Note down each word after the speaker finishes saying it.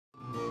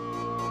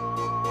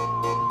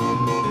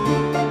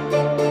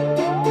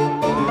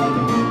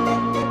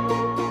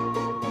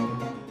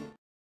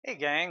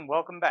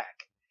welcome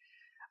back.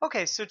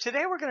 Okay, so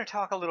today we're going to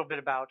talk a little bit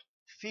about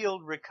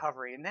field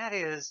recovery, and that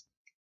is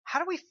how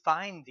do we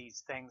find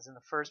these things in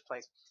the first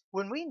place?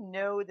 When we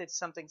know that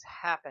something's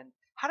happened,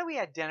 how do we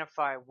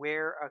identify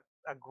where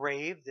a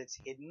grave that's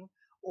hidden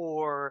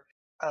or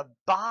a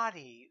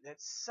body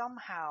that's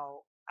somehow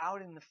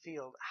out in the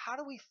field? How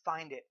do we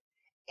find it?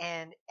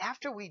 And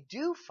after we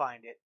do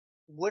find it,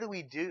 what do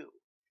we do?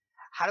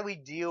 How do we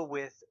deal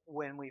with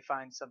when we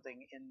find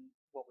something in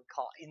what we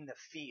call in the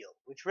field,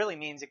 which really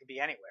means it could be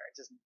anywhere. It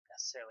doesn't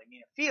necessarily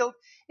mean a field.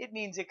 It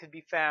means it could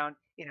be found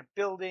in a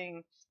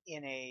building,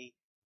 in a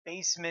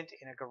basement,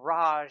 in a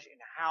garage, in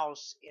a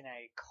house, in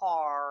a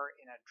car,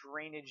 in a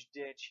drainage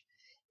ditch,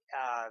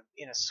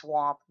 in a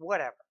swamp,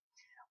 whatever.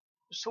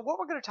 So what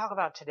we're going to talk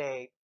about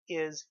today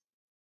is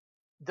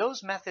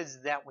those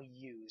methods that we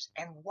use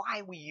and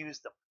why we use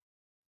them.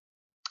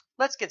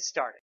 Let's get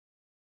started.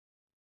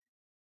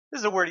 This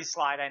is a wordy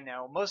slide, I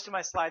know. Most of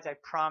my slides, I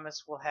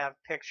promise, will have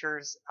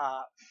pictures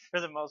for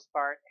the most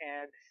part,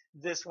 and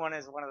this one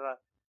is one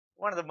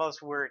of the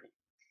most wordy.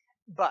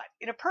 But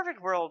in a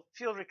perfect world,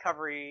 field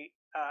recovery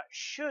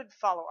should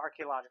follow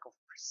archaeological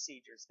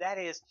procedures. That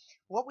is,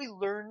 what we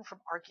learn from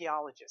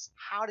archaeologists,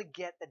 how to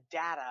get the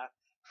data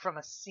from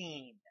a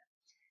scene.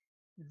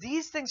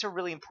 These things are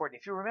really important.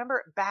 If you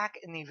remember back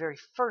in the very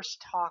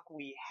first talk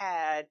we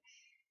had,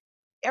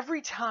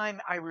 every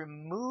time I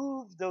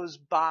remove those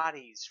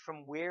bodies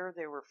from where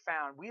they were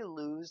found, we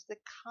lose the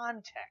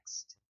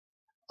context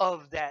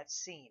of that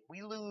scene.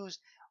 We lose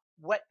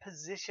what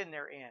position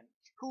they're in,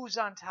 who's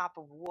on top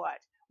of what,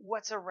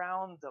 what's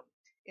around them,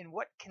 in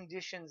what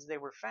conditions they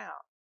were found.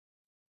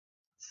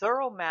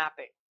 Thorough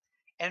mapping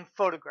and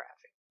photographing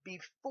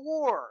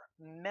before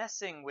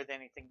messing with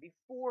anything,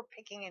 before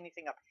picking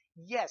anything up.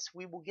 Yes,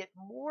 we will get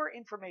more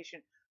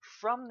information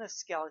from the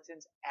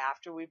skeletons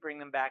after we bring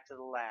them back to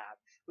the lab.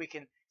 We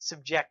can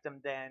subject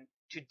them then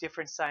to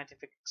different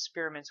scientific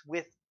experiments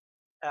with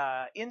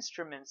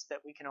instruments that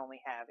we can only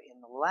have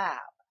in the lab.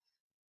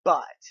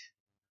 But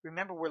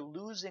remember, we're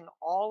losing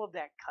all of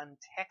that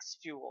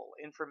contextual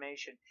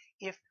information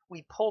if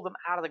we pull them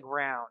out of the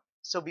ground.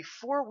 So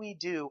before we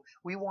do,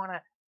 we want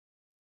to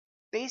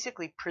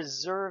basically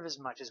preserve as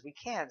much as we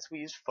can. So we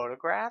use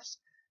photographs,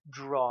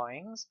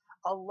 drawings,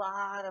 a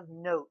lot of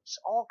notes,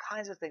 all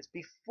kinds of things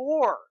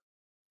before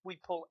we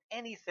pull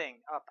anything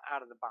up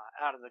out of the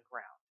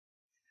ground.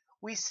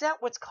 We set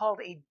what's called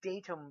a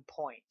datum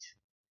point.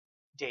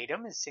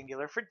 Datum is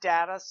singular for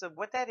data, so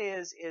what that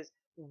is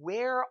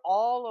where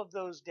all of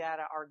those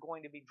data are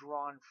going to be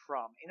drawn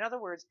from. In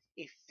other words,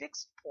 a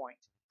fixed point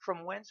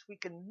from whence we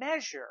can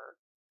measure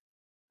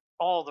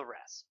all the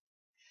rest.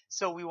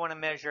 So we want to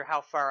measure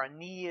how far a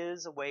knee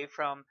is away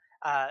from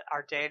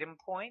our datum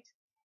point,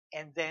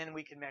 and then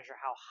we can measure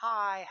how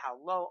high, how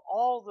low.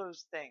 All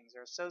those things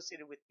are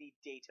associated with the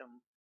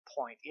datum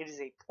point. It is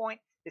a point.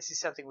 This is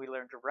something we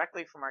learned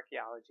directly from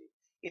archaeology.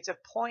 It's a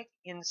point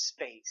in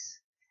space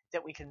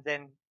that we can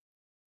then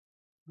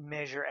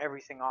measure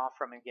everything off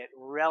from and get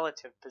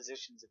relative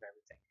positions of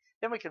everything.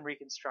 Then we can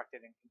reconstruct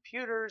it in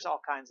computers,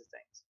 all kinds of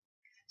things.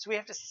 So we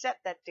have to set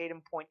that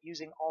datum point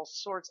using all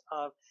sorts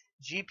of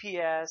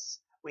GPS.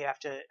 We have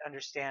to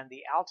understand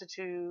the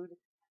altitude,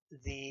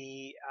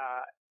 the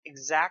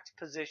exact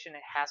position.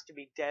 It has to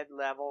be dead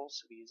level,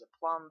 so we use a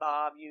plumb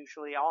bob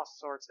usually, all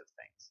sorts of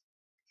things.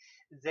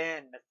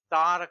 Then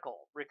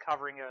methodical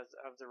recovering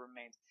of the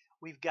remains.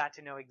 We've got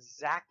to know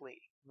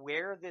exactly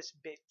where this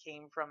bit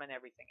came from and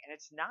everything. And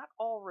it's not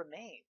all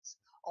remains.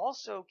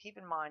 Also, keep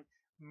in mind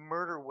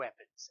murder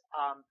weapons,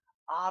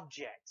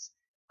 objects,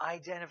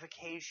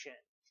 identification,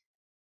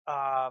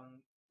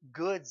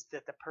 goods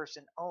that the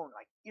person owned,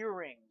 like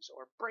earrings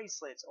or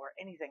bracelets or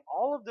anything.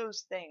 All of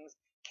those things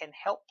can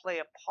help play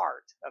a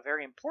part, a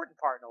very important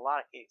part in a lot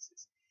of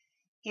cases,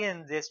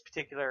 in this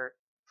particular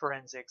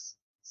forensics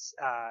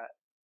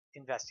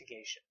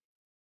investigation.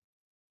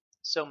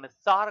 So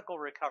methodical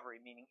recovery,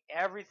 meaning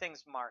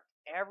everything's marked,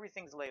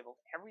 everything's labeled,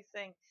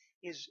 everything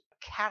is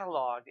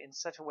cataloged in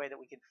such a way that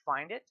we can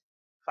find it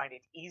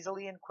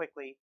easily and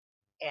quickly,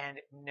 and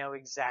know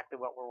exactly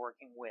what we're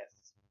working with.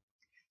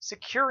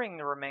 Securing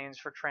the remains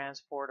for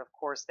transport, of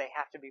course, they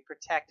have to be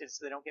protected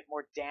so they don't get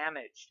more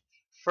damaged.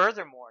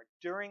 Furthermore,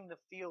 during the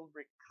field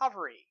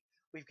recovery,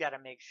 we've got to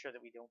make sure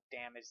that we don't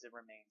damage the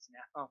remains.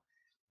 Now,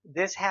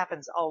 this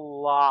happens a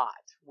lot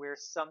where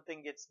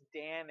something gets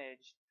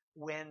damaged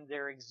when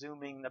they're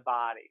exhuming the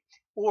body,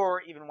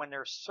 or even when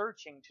they're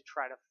searching to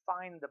try to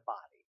find the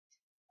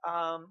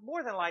body.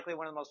 More than likely,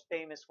 one of the most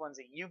famous ones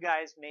that you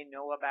guys may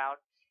know about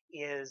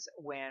is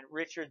when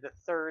Richard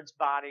III's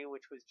body,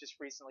 which was just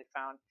recently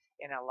found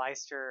in a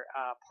Leicester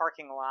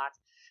parking lot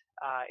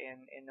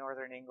in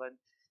northern England,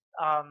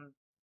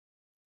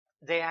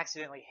 they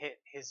accidentally hit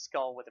his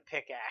skull with a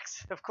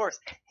pickaxe. Of course,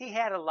 he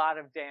had a lot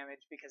of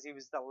damage because he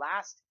was the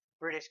last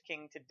British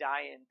king to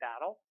die in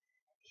battle.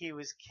 He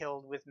was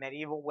killed with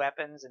medieval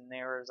weapons, and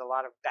there was a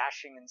lot of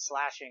bashing and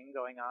slashing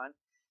going on.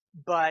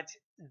 But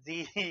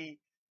the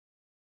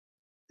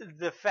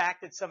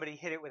fact that somebody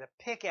hit it with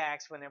a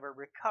pickaxe when they were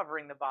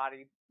recovering the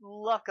body,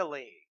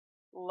 luckily,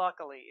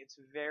 Luckily, it's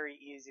very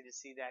easy to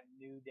see that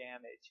new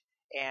damage.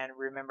 And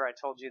remember, I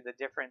told you the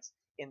difference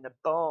in the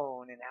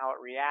bone and how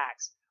it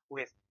reacts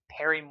with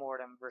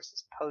perimortem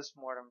versus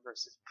postmortem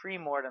versus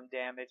premortem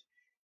damage.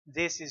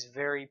 This is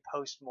very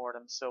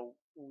postmortem, so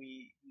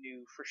we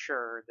knew for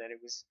sure that it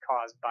was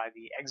caused by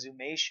the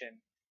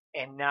exhumation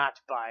and not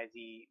by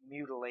the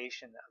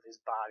mutilation of his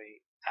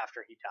body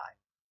after he died.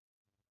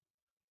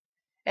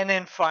 And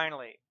then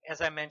finally,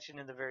 as I mentioned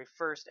in the very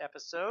first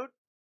episode,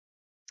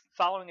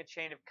 following a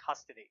chain of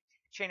custody.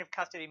 Chain of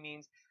custody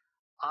means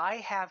I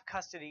have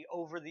custody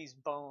over these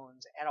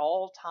bones at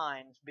all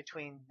times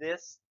between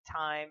this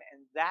time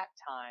and that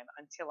time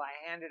until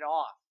I hand it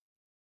off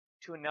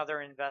to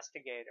another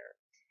investigator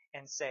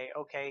and say,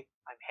 okay,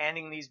 I'm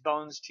handing these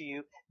bones to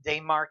you. They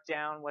mark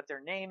down what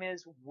their name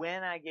is,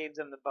 when I gave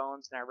them the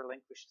bones, and I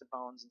relinquish the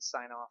bones and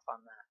sign off on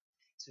that.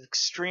 It's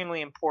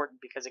extremely important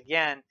because,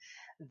 again,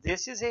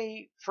 this is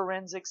a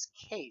forensics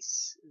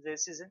case.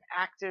 This is an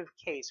active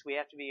case. We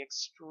have to be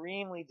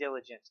extremely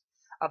diligent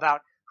about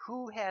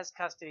who has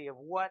custody of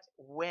what,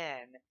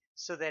 when,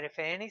 so that if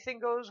anything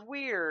goes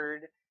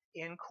weird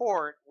in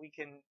court, we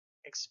can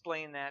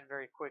explain that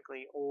very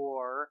quickly,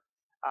 or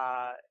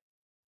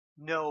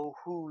know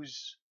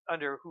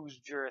under whose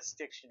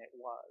jurisdiction it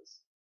was.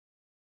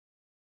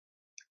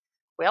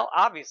 Well,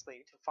 obviously,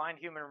 to find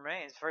human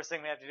remains, first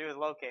thing we have to do is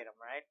locate them,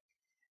 right?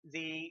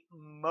 The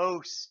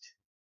most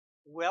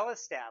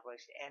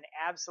well-established and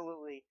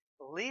absolutely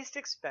least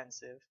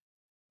expensive,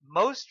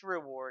 most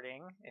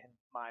rewarding, in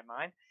my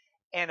mind,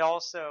 and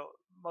also,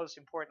 most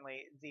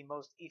importantly, the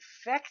most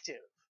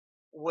effective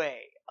way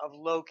of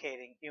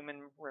locating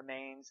human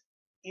remains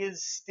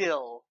is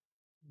still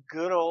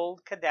good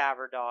old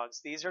cadaver dogs.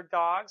 These are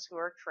dogs who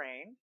are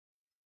trained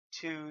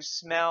to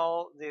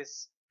smell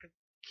this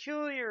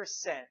peculiar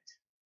scent,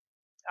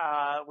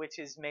 which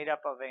is made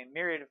up of a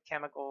myriad of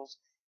chemicals,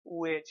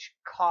 which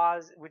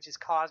is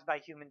caused by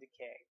human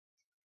decay.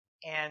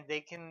 And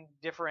they can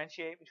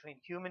differentiate between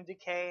human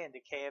decay and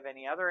decay of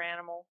any other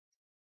animal.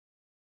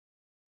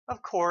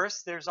 Of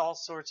course, there's all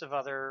sorts of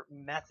other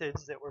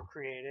methods that were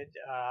created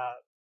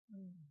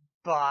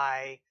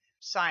by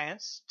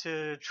science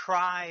to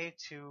try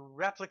to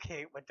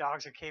replicate what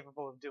dogs are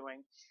capable of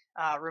doing.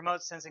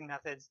 Remote sensing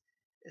methods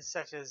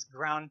such as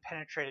ground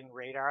penetrating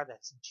radar,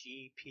 that's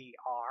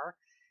GPR,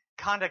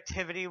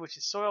 conductivity, which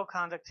is soil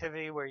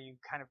conductivity, where you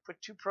kind of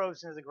put two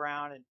probes into the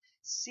ground and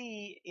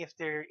see if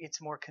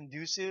it's more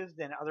conducive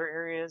than other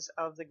areas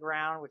of the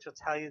ground, which will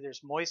tell you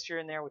there's moisture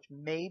in there, which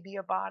may be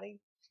a body.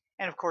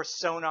 And of course,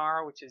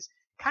 sonar, which is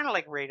kind of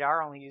like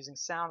radar, only using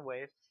sound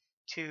waves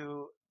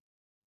to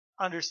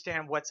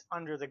understand what's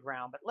under the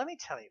ground. But let me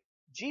tell you,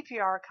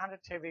 GPR,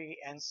 conductivity,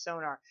 and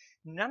sonar,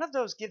 none of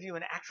those give you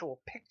an actual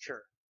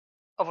picture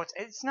of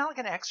it's not like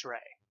an X-ray.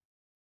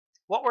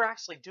 What we're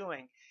actually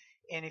doing,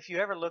 and if you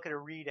ever look at a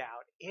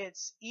readout,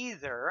 it's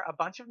either a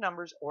bunch of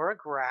numbers or a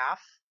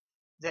graph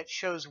that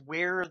shows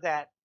where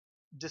that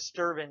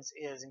disturbance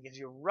is and gives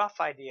you a rough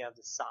idea of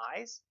the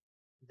size.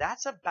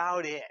 That's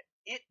about it.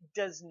 It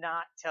does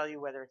not tell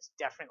you whether it's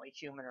definitely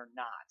human or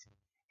not.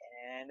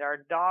 And our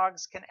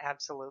dogs can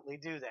absolutely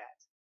do that.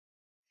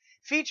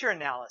 Feature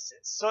analysis,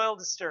 soil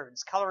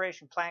disturbance,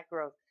 coloration, plant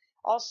growth,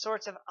 all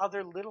sorts of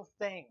other little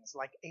things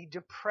like a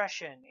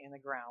depression in the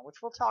ground, which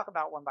we'll talk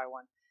about one by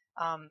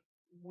one,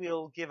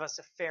 will give us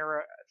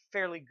a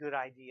fairly good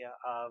idea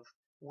of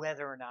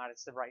whether or not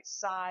it's the right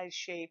size,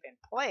 shape, and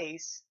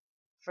place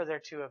for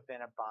there to have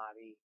been a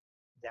body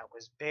that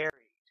was buried.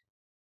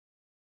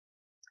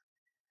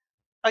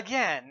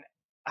 Again,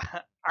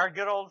 our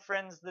good old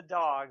friends, the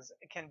dogs,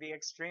 can be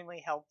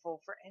extremely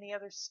helpful for any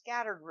other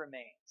scattered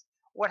remains.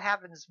 What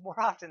happens more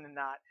often than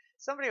not,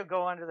 somebody will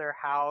go under their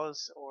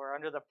house or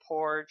under the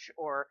porch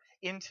or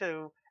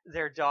into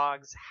their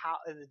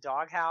the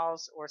dog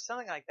house or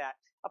something like that,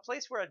 a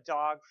place where a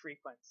dog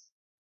frequents.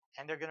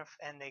 And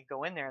they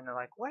go in there and they're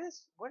like, what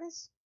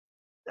is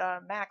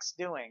Max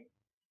doing?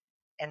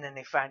 And then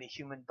they find a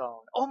human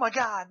bone. Oh my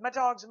God, my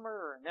dog's a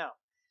murderer. No,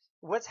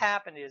 what's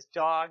happened is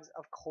dogs,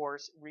 of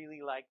course,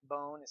 really like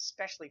bone,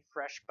 especially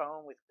fresh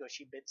bone with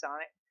gushy bits on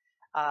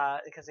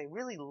it, because they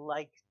really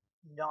like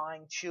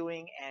gnawing,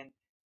 chewing, and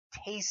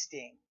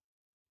tasting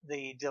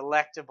the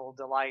delectable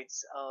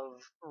delights of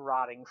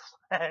rotting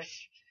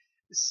flesh.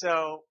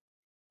 So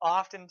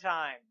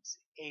oftentimes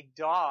a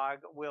dog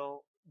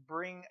will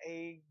bring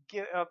a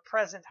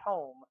present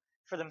home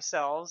for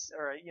themselves,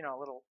 or a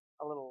little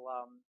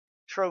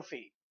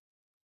trophy,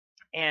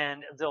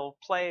 and they'll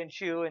play and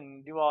chew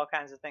and do all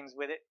kinds of things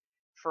with it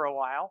for a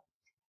while.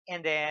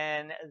 And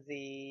then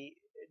the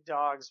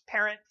dog's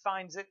parent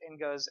finds it and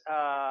goes,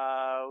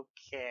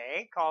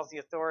 okay, calls the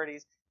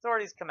authorities.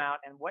 Authorities come out,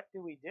 and what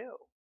do?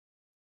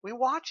 We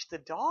watch the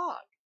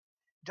dog.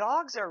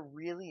 Dogs are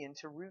really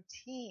into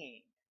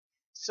routine.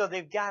 So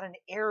they've got an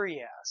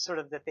area sort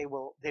of that they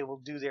will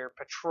do their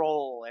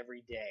patrol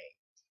every day.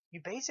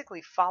 You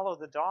basically follow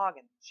the dog,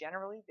 and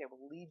generally they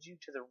will lead you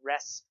to the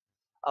rest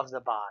of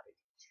the body.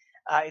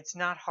 It's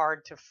not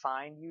hard to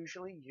find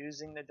usually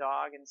using the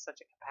dog in such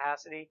a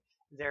capacity.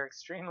 They're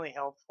extremely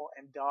helpful,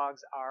 and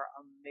dogs are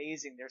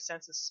amazing. Their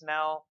sense of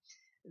smell,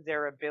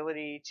 their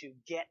ability to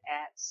get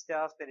at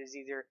stuff that is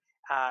either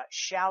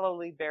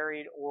shallowly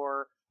buried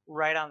or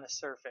right on the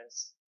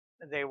surface.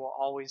 They will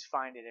always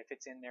find it if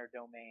it's in their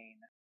domain.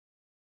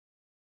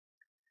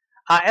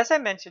 As I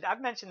mentioned,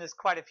 I've mentioned this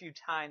quite a few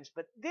times,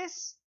 but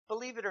this,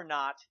 believe it or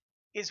not,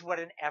 is what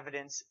an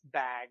evidence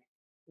bag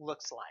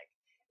looks like.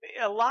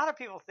 A lot of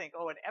people think,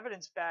 oh, an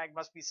evidence bag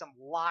must be some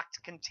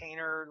locked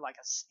container, like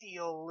a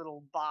steel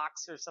little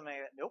box or something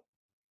like that. Nope.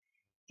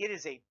 It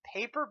is a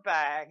paper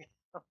bag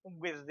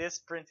with this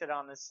printed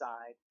on the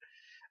side.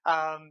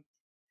 Um,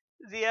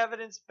 the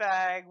evidence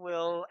bag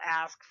will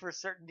ask for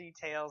certain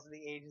details of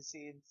the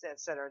agency, et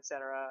cetera,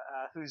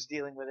 who's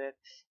dealing with it,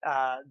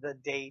 the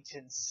date,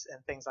 and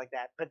things like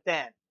that. But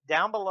then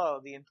down below,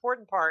 the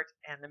important part,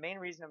 and the main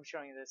reason I'm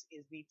showing you this,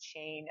 is the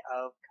chain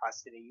of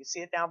custody. You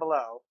see it down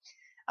below.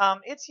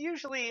 It's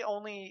usually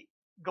only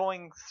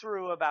going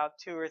through about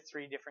 2 or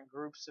 3 different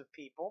groups of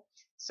people.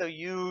 So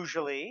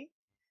usually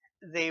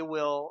they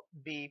will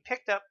be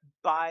picked up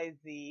by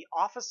the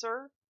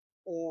officer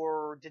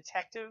or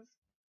detective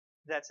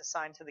that's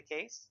assigned to the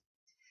case.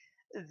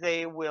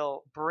 They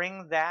will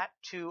bring that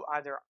to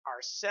either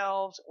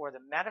ourselves or the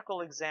medical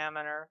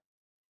examiner,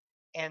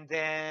 and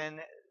then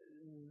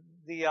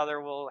the other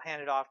will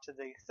hand it off to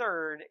the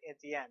third at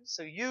the end.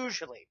 So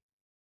usually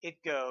it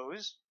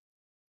goes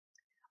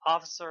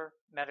officer,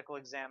 medical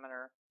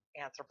examiner,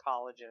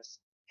 anthropologist,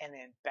 and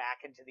then back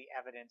into the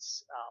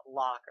evidence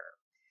locker.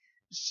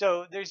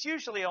 So there's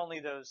usually only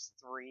those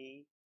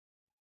 3.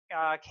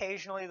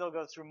 Occasionally they'll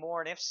go through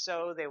more, and if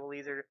so, they will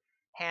either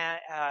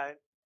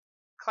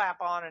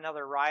clap on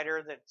another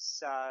rider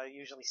that's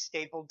usually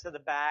stapled to the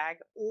bag,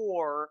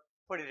 or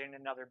put it in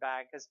another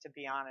bag, because to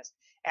be honest,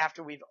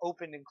 after we've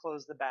opened and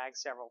closed the bag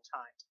several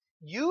times,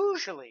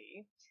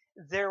 usually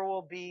there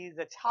will be,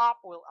 the top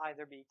will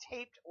either be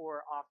taped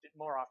or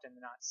more often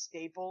than not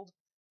stapled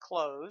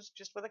closed,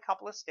 just with a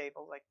couple of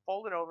staples, like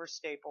folded over,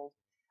 stapled,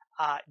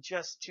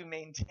 just to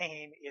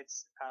maintain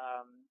its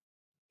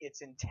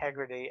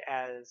integrity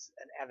as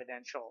an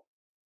evidential,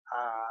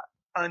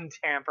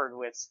 untampered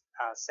with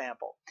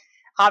sample.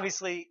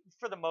 Obviously,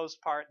 for the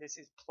most part, this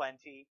is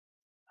plenty.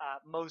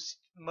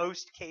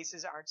 Most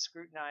cases aren't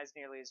scrutinized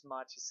nearly as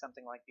much as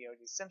something like the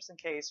O.J. Simpson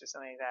case or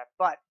something like that.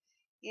 But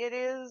it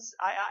is.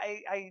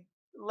 I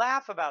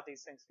laugh about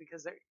these things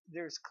because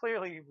there's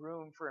clearly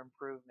room for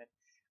improvement.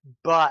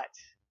 But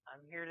I'm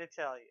here to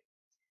tell you,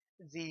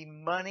 the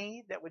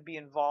money that would be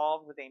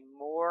involved with a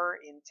more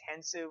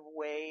intensive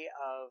way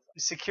of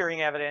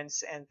securing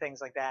evidence and things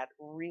like that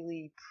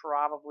really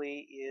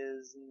probably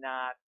is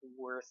not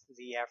worth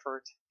the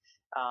effort,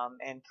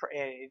 and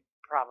it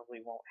probably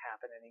won't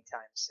happen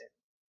anytime soon.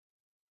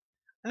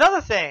 Another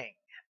thing,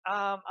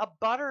 a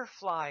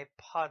butterfly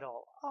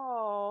puddle.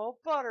 Oh,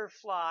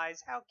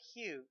 butterflies, how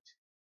cute.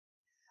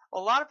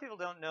 Well, a lot of people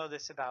don't know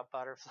this about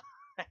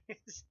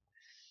butterflies.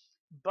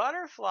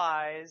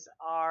 Butterflies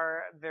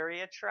are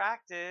very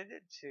attracted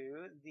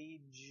to the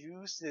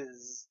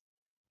juices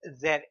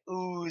that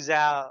ooze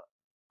out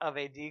of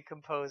a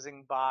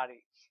decomposing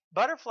body.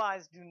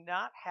 Butterflies do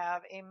not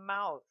have a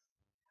mouth.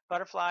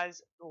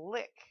 Butterflies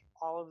lick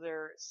all of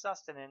their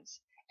sustenance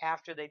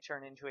after they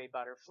turn into a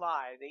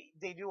butterfly.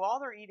 They do all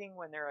their eating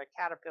when they're a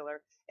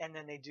caterpillar, and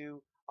then they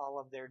do all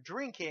of their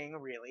drinking,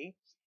 really.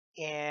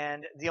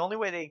 And the only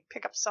way they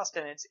pick up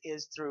sustenance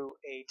is through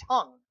a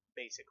tongue,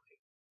 basically,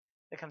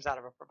 that comes out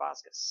of a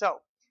proboscis. So,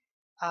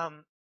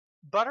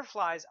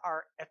 butterflies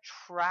are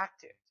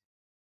attracted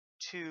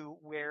to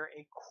where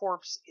a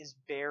corpse is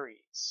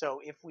buried. So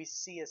if we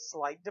see a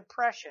slight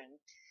depression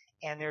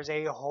and there's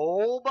a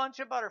whole bunch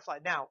of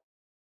butterflies, now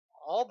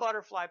all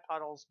butterfly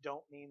puddles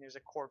don't mean there's a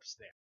corpse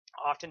there.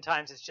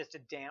 Oftentimes it's just a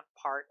damp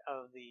part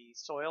of the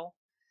soil,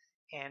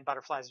 and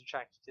butterflies are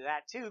attracted to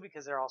that too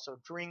because they're also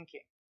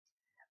drinking.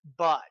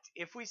 But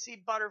if we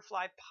see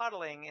butterfly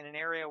puddling in an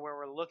area where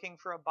we're looking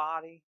for a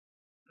body,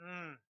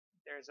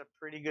 there's a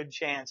pretty good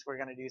chance we're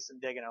going to do some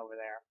digging over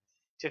there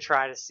to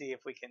try to see if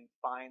we can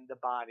find the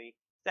body,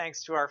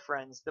 thanks to our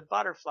friends the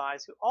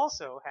butterflies, who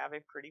also have a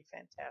pretty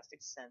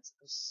fantastic sense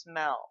of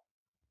smell.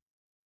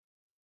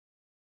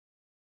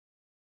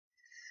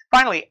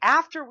 Finally,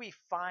 after we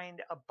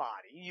find a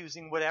body,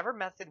 using whatever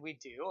method we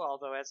do,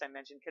 although as I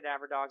mentioned,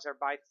 cadaver dogs are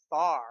by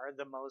far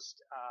the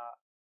most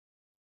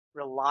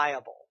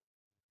reliable,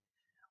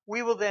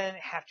 we will then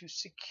have to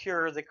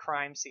secure the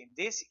crime scene.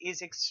 This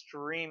is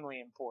extremely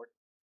important.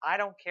 I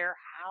don't care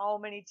how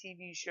many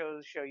TV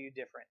shows show you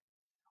different,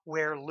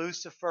 where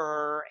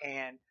Lucifer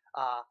and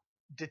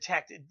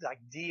detective like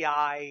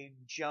D.I.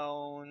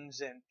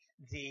 Jones and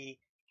the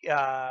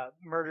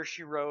Murder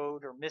She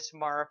Wrote or Miss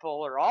Marple,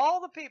 or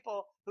all the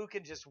people who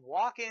can just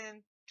walk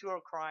in to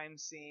a crime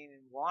scene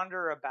and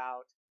wander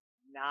about.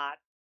 Not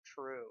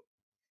true.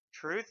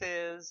 Truth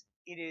is,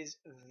 it is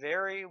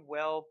very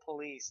well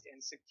policed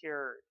and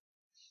secured.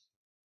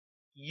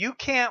 You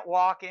can't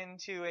walk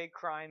into a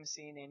crime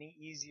scene any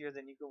easier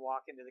than you can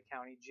walk into the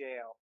county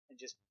jail and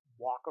just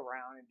walk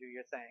around and do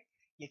your thing.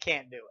 You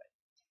can't do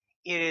it.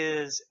 It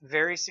is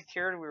very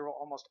secured. We will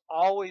almost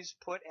always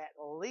put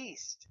at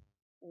least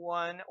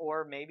one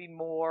or maybe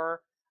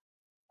more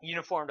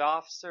uniformed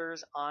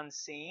officers on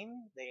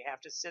scene. They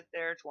have to sit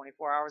there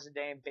 24 hours a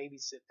day and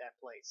babysit that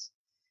place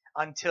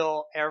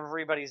until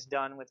everybody's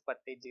done with what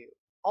they do.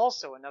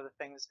 Also, another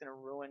thing that's going to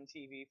ruin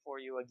TV for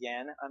you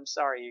again. I'm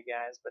sorry, you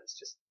guys, but it's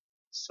just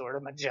sort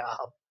of my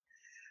job.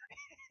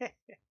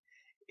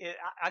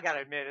 I got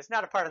to admit, it's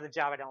not a part of the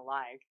job I don't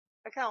like.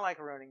 I kind of like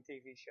ruining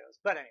TV shows.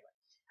 But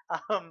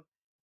anyway,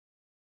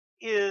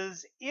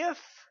 is if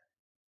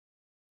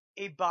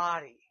a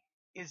body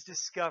is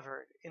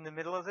discovered in the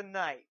middle of the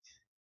night,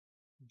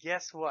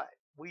 guess what?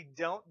 We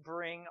don't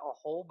bring a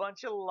whole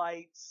bunch of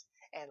lights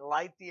and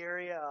light the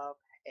area up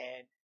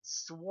and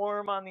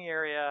swarm on the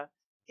area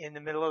in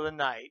the middle of the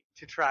night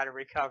to try to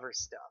recover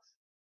stuff.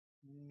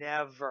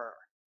 Never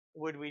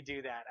would we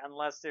do that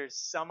unless there's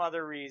some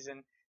other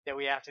reason that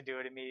we have to do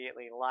it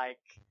immediately, like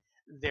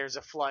there's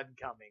a flood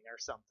coming or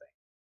something.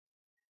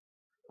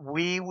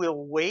 We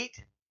will wait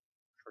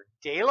for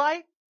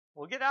daylight.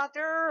 We'll get out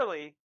there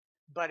early,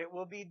 but it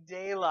will be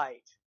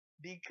daylight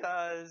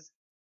because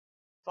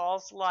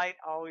false light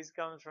always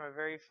comes from a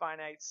very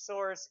finite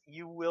source.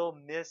 You will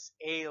miss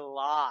a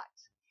lot.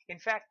 In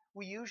fact,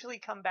 we usually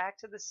come back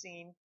to the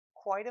scene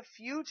quite a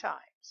few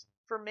times,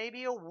 for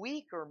maybe a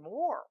week or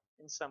more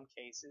in some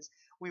cases.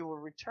 We will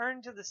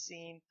return to the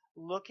scene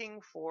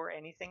looking for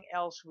anything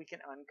else we can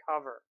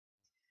uncover.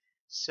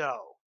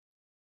 So,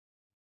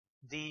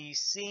 the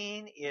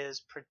scene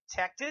is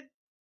protected.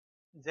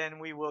 Then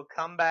we will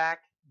come back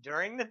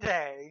during the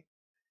day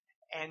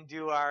and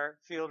do our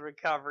field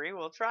recovery.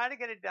 We'll try to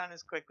get it done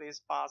as quickly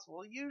as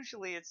possible.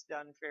 Usually it's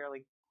done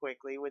fairly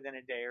quickly within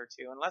a day or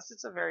two, unless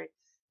it's a very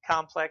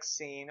complex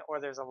scene or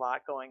there's a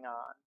lot going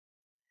on.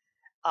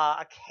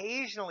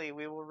 Occasionally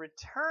we will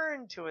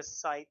return to a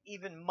site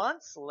even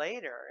months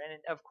later, and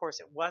of course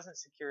it wasn't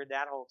secured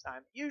that whole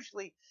time.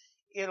 Usually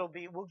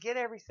we'll get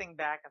everything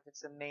back if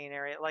it's a main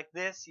area. Like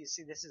this, you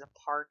see this is a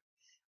park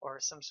or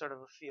some sort of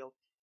a field.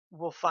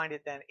 We'll find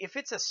it then. If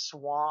it's a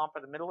swamp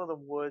or the middle of the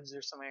woods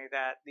or something like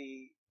that,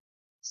 the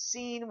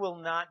scene will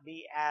not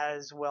be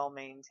as well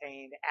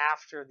maintained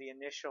after the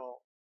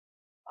initial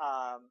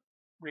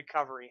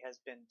recovery has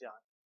been done.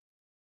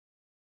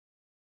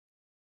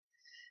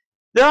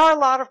 There are a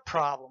lot of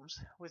problems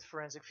with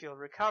forensic field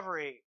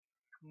recovery.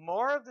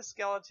 More of the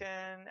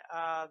skeleton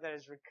that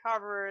is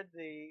recovered,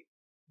 the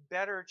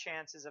better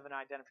chances of an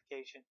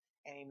identification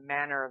and a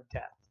manner of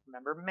death.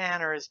 Remember,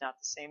 manner is not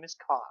the same as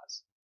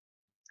cause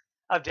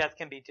of death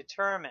can be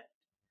determined.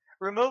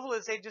 Removal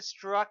is a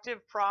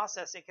destructive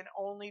process. It can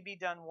only be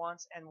done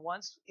once, and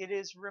once it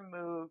is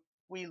removed,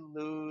 we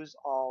lose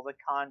all the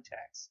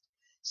context.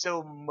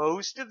 So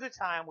most of the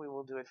time we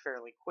will do it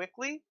fairly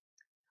quickly.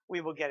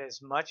 We will get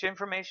as much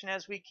information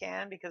as we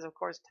can because, of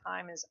course,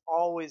 time is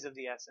always of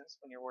the essence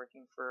when you're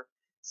working for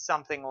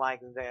something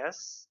like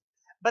this.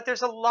 But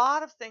there's a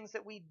lot of things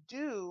that we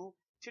do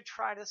to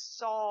try to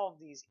solve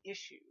these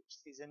issues,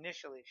 these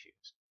initial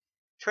issues.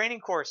 Training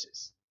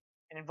courses,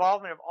 and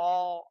involvement of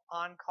all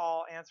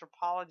on-call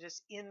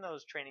anthropologists in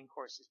those training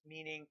courses,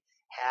 meaning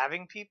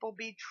having people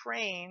be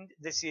trained.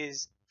 This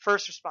is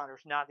first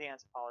responders, not the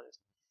anthropologists,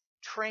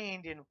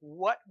 trained in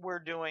what we're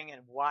doing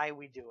and why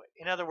we do it.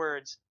 In other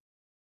words,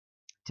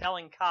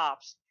 telling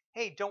cops,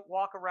 hey, don't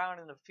walk around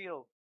in the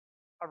field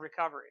of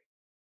recovery.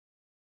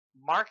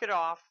 Mark it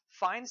off,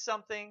 find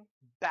something,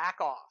 back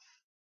off.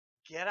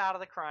 Get out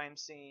of the crime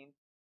scene,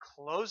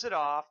 close it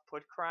off,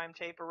 put crime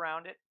tape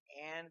around it,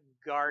 and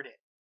guard it.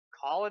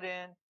 Call it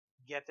in,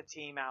 get the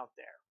team out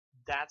there.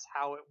 That's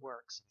how it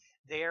works.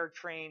 They are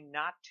trained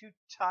not to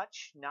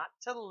touch, not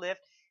to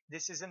lift.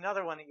 This is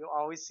another one that you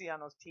always see on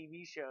those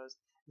TV shows.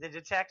 The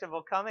detective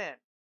will come in,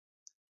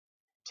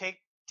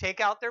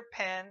 take out their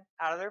pen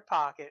out of their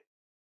pocket,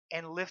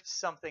 and lift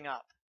something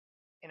up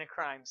in a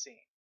crime scene.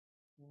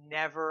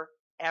 Never,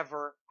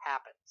 ever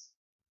happens.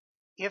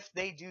 If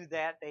they do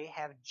that, they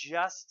have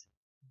just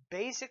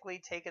basically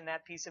taken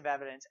that piece of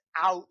evidence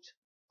out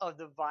of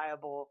the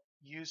viable,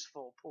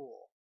 useful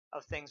pool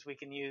of things we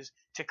can use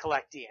to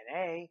collect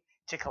DNA,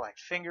 to collect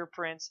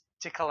fingerprints,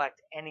 to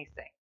collect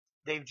anything.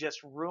 They've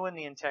just ruined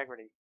the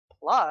integrity.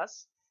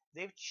 Plus,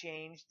 they've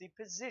changed the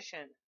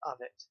position of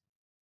it.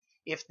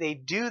 If they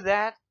do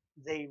that,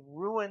 they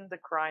ruin the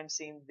crime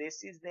scene.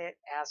 This is that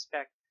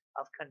aspect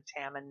of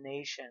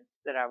contamination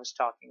that I was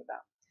talking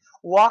about.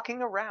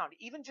 Walking around,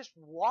 even just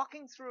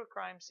walking through a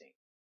crime scene.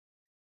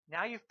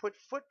 Now you've put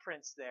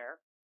footprints there,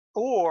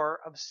 or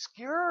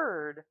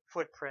obscured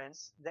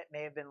footprints that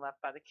may have been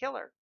left by the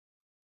killer.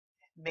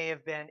 May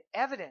have been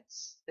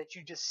evidence that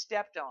you just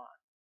stepped on,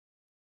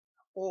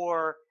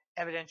 or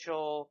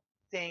evidential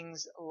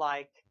things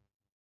like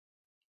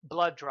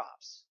blood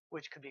drops,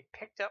 which could be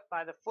picked up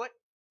by the foot,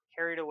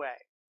 carried away.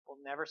 We'll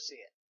never see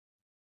it.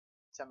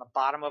 It's on the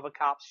bottom of a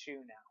cop's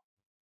shoe now.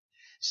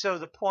 So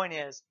the point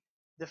is,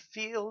 the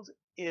field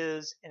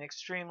is an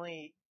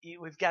extremely,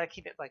 we've got to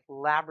keep it like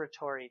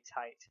laboratory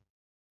tight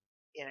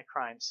in a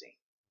crime scene.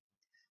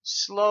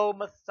 Slow,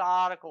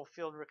 methodical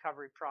field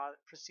recovery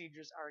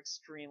procedures are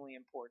extremely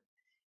important.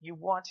 You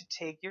want to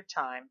take your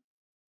time,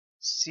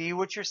 see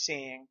what you're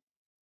seeing,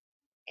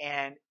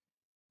 and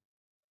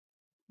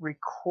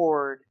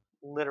record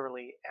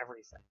literally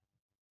everything.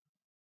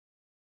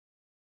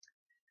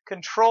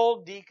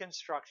 Controlled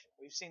deconstruction.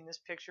 We've seen this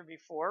picture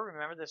before.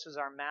 Remember, this was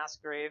our mass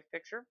grave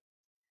picture.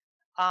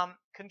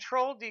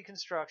 Controlled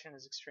deconstruction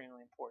is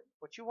extremely important.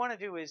 What you want to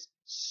do is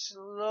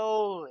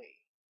slowly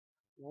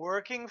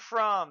working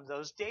from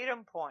those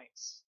datum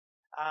points.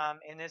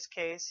 In this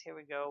case, here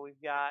we go.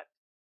 We've got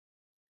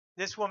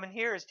this woman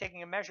here is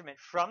taking a measurement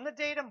from the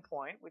datum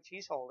point, which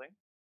he's holding,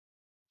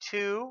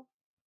 to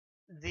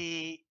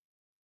the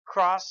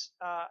cross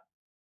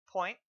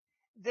point.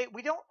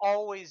 We don't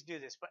always do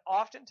this, but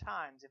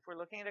oftentimes, if we're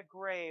looking at a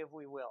grave,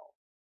 we will.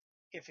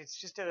 If it's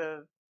just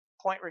a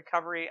point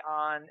recovery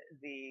on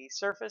the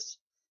surface,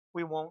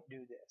 we won't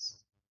do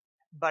this.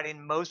 But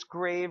in most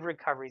grave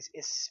recoveries,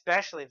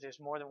 especially if there's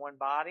more than one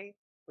body,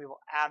 we will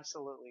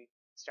absolutely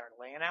start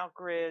laying out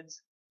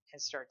grids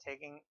and start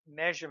taking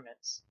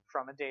measurements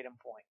from a datum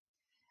point.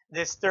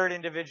 This third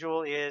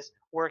individual is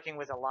working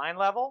with a line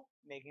level,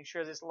 making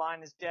sure this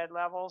line is dead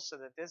level so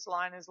that this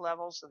line is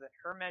level so that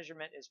her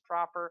measurement is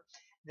proper.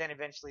 Then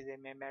eventually they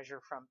may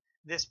measure from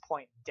this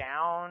point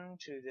down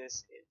to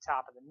this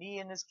top of the knee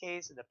in this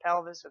case, or the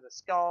pelvis or the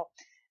skull.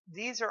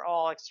 These are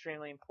all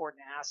extremely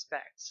important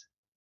aspects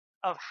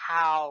of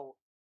how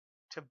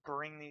to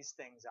bring these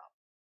things up.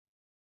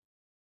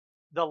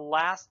 The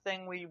last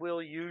thing we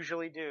will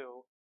usually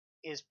do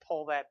is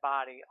pull that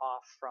body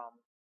off from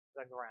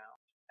the ground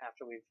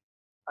after we've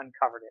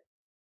uncovered it.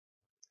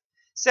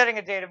 Setting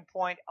a datum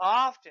point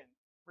often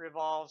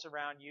revolves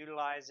around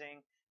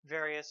utilizing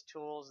various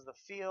tools of the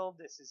field.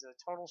 This is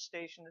a total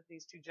station that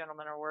these two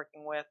gentlemen are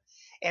working with.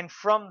 And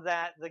from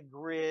that, the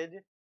grid,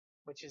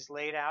 which is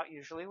laid out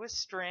usually with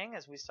string,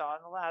 as we saw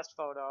in the last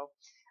photo,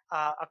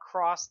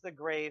 across the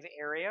grave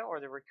area or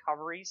the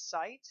recovery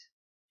site.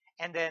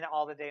 And then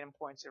all the datum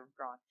points are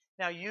drawn.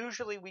 Now,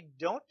 usually we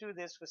don't do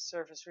this with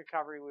surface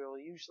recovery. We will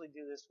usually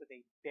do this with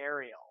a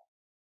burial.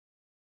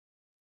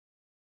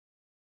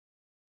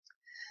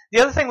 The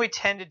other thing we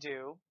tend to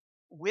do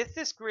with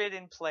this grid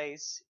in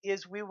place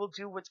is we will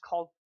do what's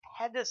called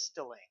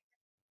pedestaling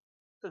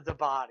the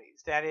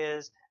bodies. That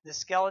is, the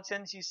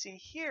skeletons you see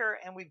here,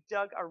 and we've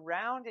dug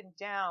around and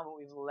down, but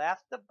we've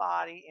left the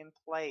body in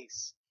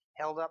place,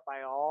 held up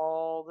by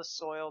all the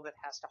soil that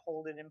has to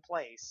hold it in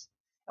place,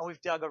 and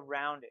we've dug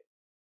around it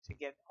to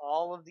get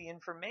all of the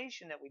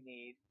information that we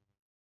need.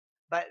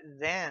 But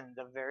then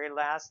the very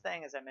last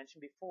thing, as I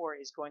mentioned before,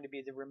 is going to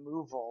be the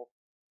removal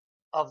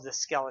of the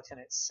skeleton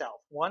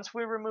itself. Once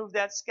we remove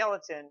that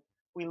skeleton,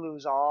 we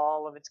lose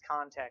all of its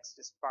context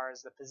as far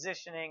as the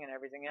positioning and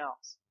everything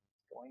else.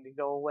 It's going to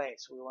go away,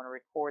 so we want to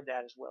record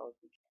that as well as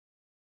we can.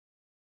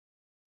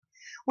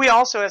 We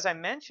also, as I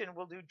mentioned,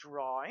 will do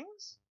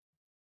drawings.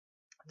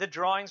 The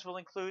drawings will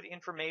include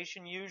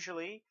information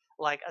usually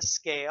like a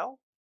scale,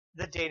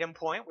 the datum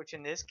point, which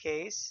in this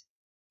case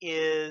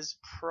is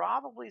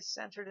probably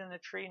centered in the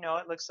tree. No,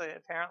 it looks like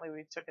apparently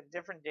we took a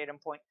different datum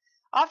point.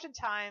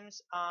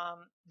 Oftentimes,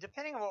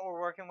 depending on what we're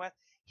working with,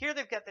 here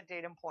they've got the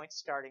datum point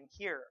starting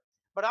here.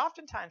 But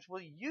oftentimes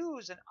we'll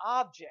use an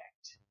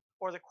object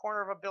or the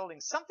corner of a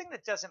building, something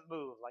that doesn't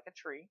move, like a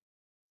tree,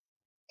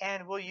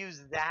 and we'll use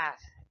that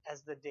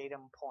as the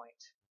datum point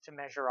to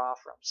measure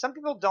off from. Some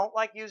people don't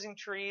like using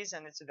trees,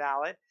 and it's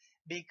valid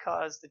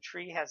because the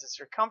tree has a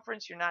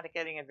circumference. You're not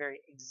getting a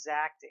very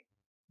exacting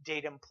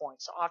datum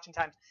point. So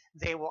oftentimes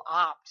they will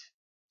opt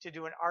to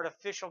do an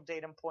artificial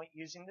datum point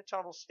using the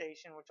total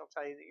station, which will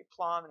tell you that you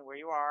plumb and where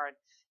you are, and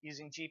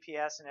using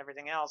GPS and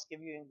everything else,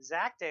 give you an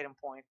exact datum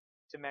point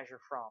to measure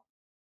from.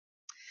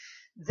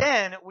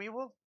 Then we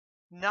will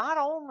not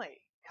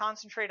only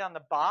concentrate on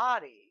the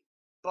body,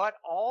 but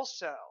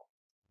also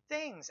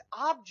things,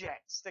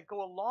 objects that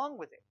go along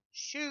with it.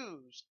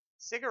 Shoes,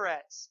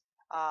 cigarettes,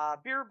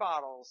 beer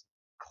bottles,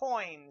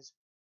 coins,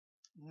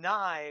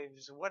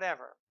 knives,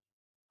 whatever,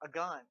 a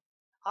gun.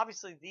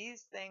 Obviously,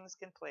 these things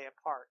can play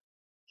a part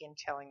in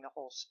telling the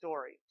whole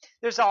story.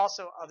 There's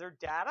also other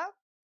data.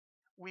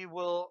 We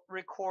will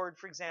record,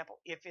 for example,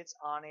 if it's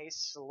on a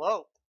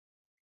slope.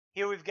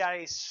 Here we've got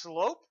a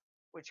slope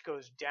which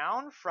goes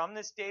down from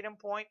this datum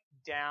point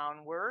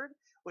downward,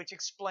 which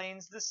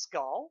explains the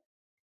skull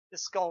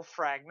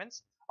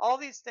fragments. All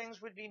these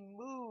things would be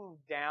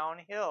moved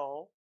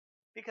downhill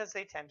because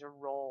they tend to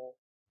roll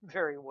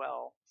very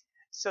well.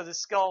 So the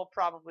skull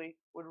probably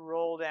would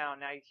roll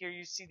down. Now here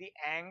you see the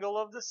angle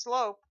of the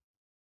slope.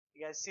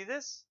 You guys see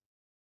this?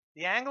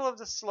 The angle of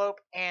the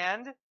slope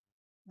and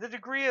the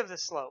degree of the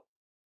slope.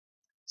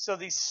 So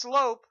the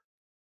slope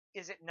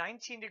is at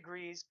 19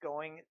 degrees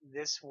going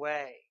this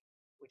way,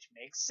 which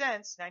makes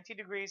sense. 19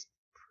 degrees,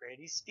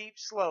 pretty steep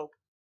slope.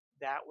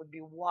 That would be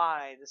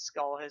why the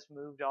skull has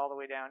moved all the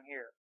way down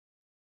here.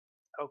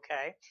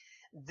 Okay,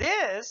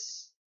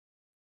 this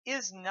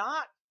is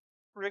not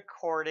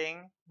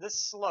recording the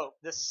slope.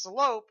 The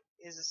slope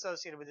is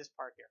associated with this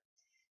part here.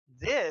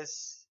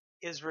 This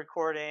is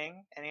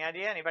recording. Any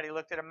idea? Anybody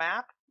looked at a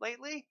map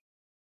lately?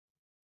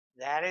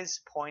 That is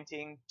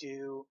pointing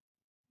due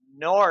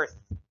north.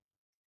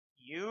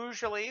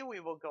 Usually we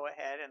will go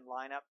ahead and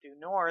line up due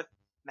north,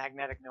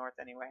 magnetic north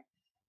anyway,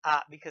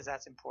 because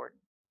that's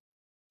important.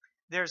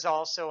 There's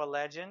also a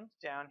legend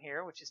down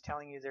here which is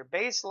telling you their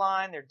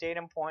baseline, their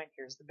datum point.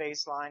 Here's the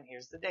baseline,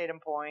 here's the datum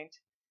point.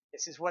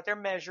 This is what they're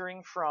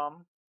measuring from,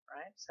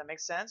 right? Does that make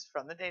sense?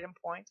 From the datum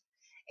point.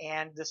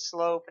 And the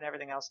slope and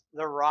everything else,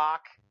 the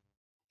rock,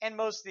 and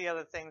most of the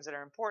other things that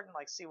are important,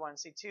 like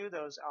C1, C2,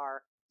 those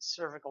are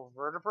cervical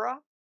vertebra.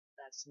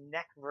 That's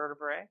neck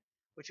vertebrae,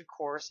 which of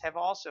course have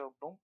also,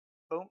 boom,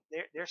 boom,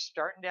 they're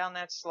starting down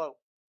that slope.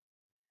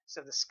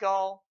 So the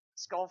skull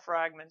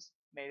fragments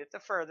made it the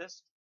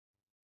furthest.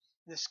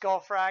 The skull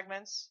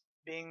fragments,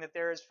 being that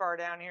they're as far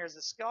down here as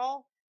the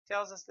skull,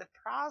 tells us that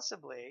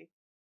possibly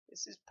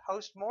this is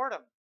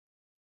post-mortem.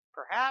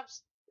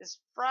 Perhaps this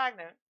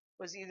fragment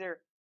was either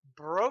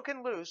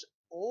broken loose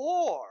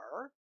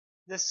or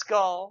the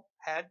skull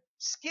had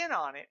skin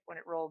on it when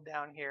it rolled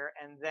down here,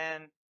 and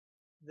then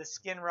the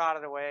skin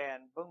rotted away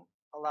and boom,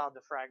 allowed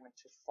the fragment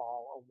to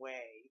fall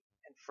away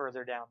and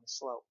further down the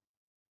slope.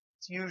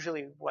 It's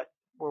usually what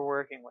we're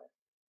working with.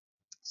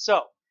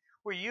 So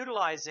we're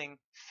utilizing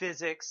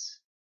physics,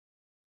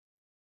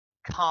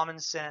 common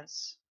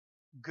sense,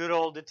 good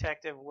old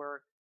detective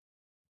work,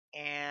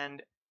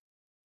 and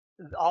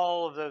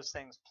all of those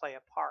things play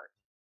a part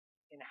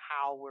in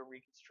how we're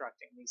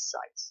reconstructing these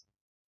sites.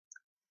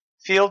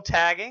 Field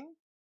tagging,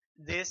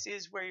 this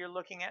is where you're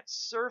looking at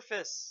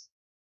surface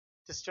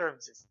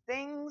disturbances,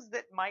 things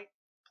that might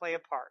play a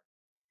part.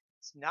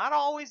 It's not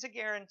always a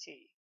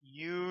guarantee.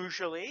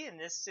 Usually, in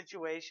this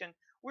situation,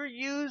 we're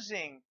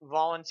using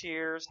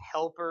volunteers,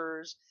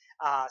 helpers,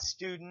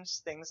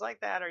 students, things like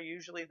that are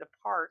usually the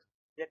part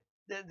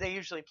that they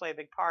usually play a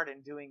big part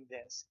in doing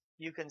this.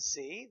 You can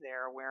see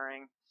they're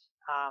wearing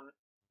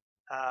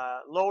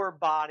lower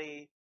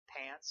body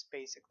pants,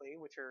 basically,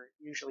 which are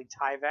usually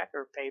Tyvek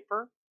or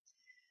paper.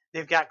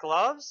 They've got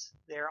gloves.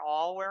 They're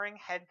all wearing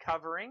head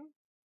covering.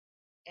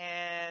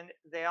 And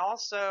they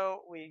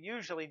also, we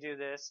usually do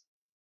this,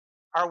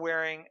 are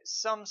wearing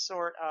some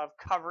sort of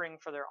covering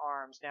for their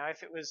arms. Now,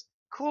 if it was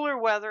cooler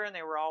weather and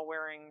they were all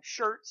wearing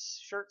shirts,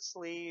 shirt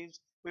sleeves,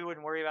 we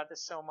wouldn't worry about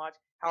this so much.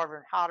 However,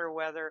 in hotter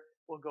weather,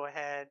 we'll go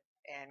ahead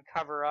and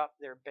cover up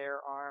their bare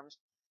arms.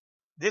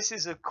 This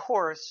is, of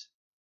course,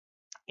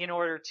 in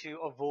order to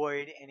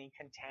avoid any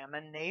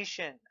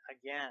contamination.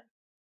 Again,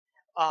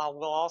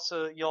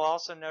 you'll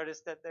also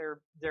notice that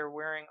they're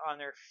wearing on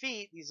their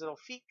feet these little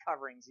feet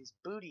coverings, these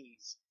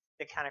booties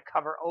that kind of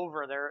cover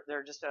over.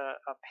 They're just a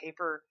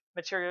paper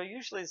material,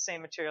 usually the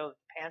same material that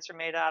the pants are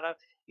made out of.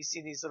 You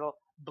see these little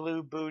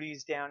blue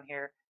booties down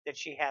here that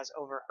she has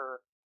over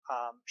her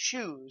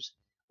shoes,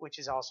 which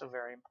is also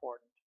very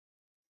important,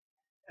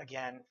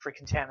 again, for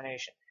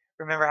contamination.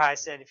 Remember how I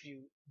said if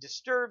you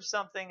disturb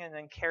something and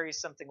then carry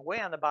something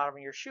away on the bottom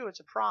of your shoe, it's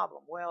a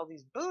problem. Well,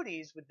 these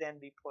booties would then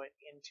be put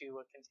into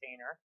a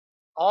container.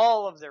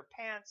 All of their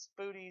pants,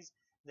 booties,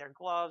 their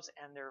gloves,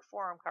 and their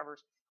forearm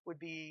covers would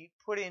be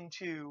put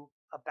into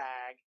a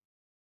bag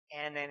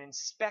and then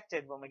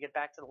inspected when we get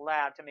back to the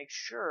lab to make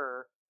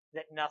sure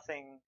that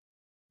nothing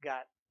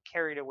got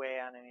carried away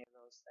on any of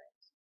those things.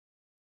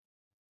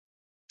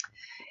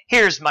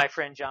 Here's my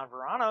friend John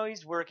Verano.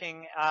 He's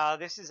working.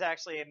 This is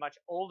actually a much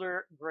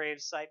older grave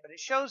site, but it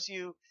shows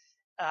you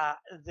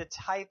the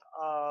type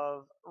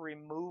of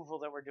removal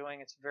that we're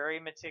doing. It's very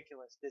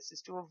meticulous. This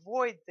is to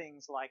avoid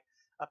things like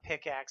a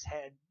pickaxe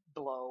head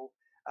blow,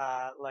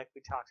 like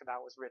we talked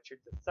about with Richard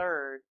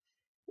III.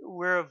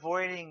 We're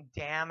avoiding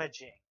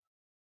damaging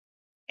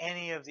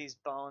any of these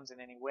bones in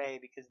any way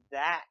because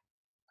that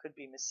could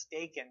be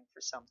mistaken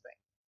for something.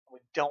 We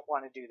don't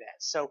want to do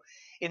that. So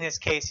in this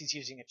case, he's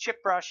using a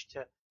chip brush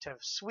to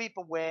sweep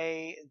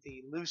away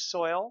the loose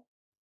soil.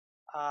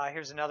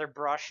 Here's another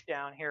brush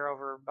down here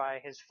over by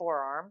his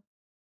forearm.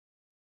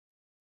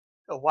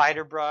 A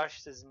wider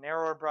brush, this is a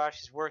narrower brush.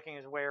 He's working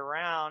his way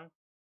around,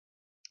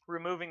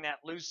 removing that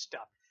loose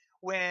stuff.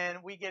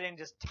 When we get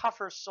into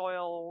tougher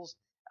soils,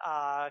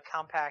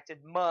 compacted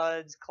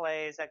muds,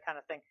 clays, that kind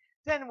of thing,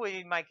 then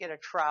we might get a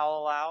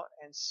trowel out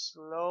and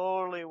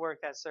slowly work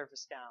that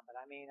surface down. But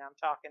I mean, I'm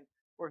talking,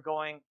 we're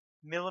going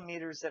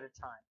millimeters at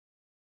a time.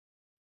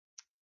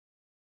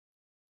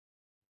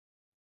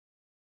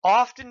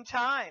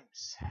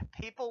 Oftentimes,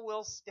 people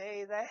will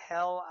stay the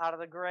hell out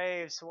of the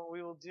grave. So what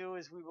we will do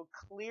is we will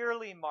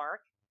clearly mark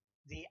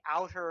the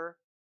outer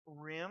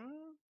rim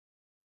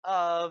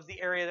of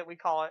the area that we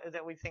call it,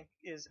 that we think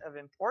is of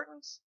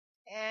importance,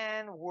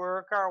 and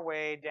work our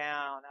way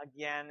down.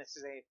 Again, this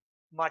is a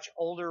much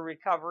older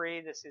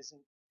recovery. This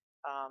isn't,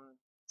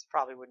 this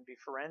probably wouldn't be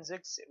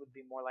forensics. It would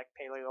be more like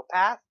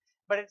paleopath,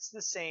 but it's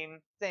the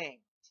same thing.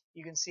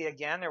 You can see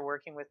again, they're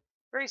working with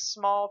very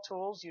small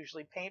tools,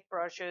 usually paint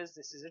brushes.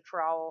 This is a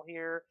trowel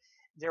here.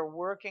 They're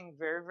working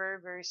very, very,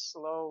 very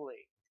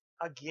slowly.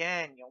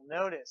 Again, you'll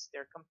notice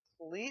they're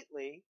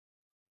completely.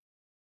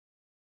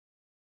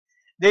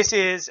 This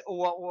is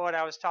what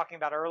I was talking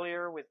about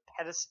earlier with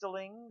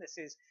pedestaling. This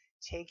is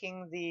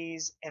taking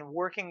these and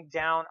working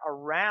down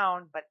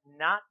around, but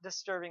not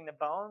disturbing the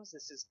bones.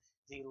 This is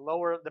the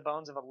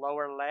bones of a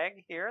lower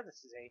leg here.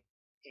 This is a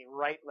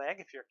right leg,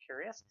 if you're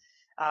curious.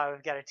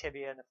 We've got a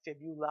tibia and a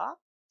fibula.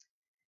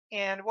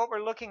 And what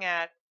we're looking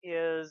at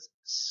is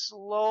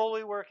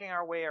slowly working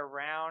our way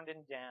around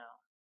and down,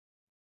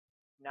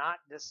 not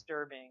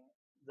disturbing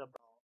the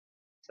bone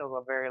till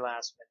the very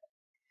last minute.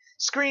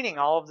 Screening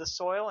all of the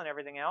soil and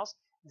everything else.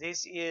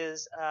 This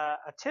is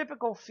a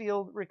typical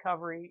field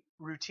recovery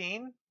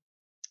routine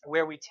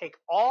where we take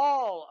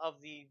all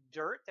of the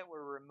dirt that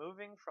we're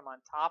removing from on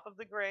top of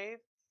the grave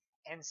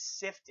and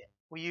sift it.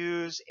 We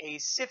use a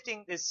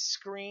sifting. This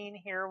screen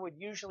here would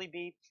usually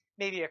be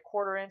maybe a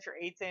 1/4 inch or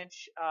 1/8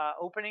 inch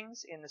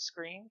openings in the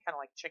screen, kind of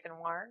like chicken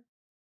wire.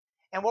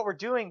 And what we're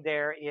doing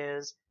there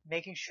is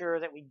making sure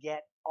that we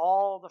get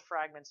all the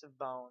fragments of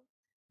bone.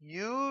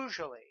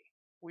 Usually,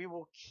 we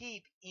will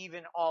keep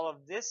even all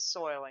of this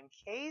soil in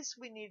case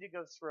we need to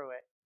go through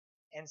it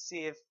and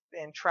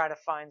and try to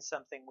find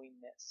something we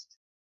missed.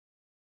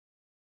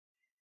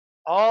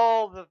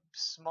 All the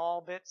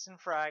small bits and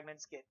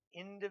fragments get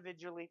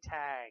individually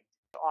tagged.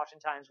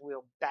 Oftentimes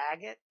we'll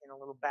bag it in a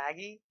little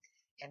baggie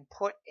and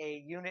put a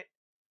unit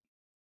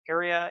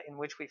area in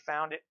which we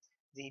found it,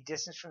 the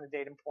distance from the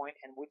datum point,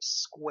 and which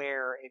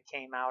square it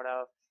came out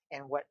of,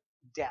 and what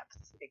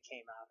depth it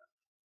came out of.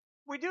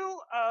 We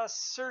do a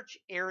search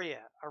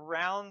area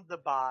around the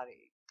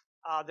body.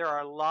 There are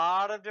a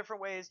lot of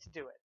different ways to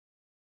do it.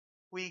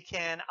 We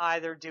can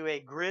either do a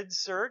grid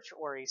search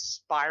or a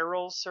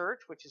spiral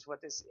search, which is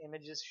what this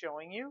image is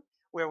showing you,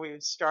 where we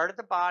would start at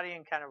the body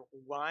and kind of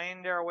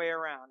wind our way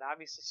around.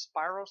 Obviously,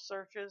 spiral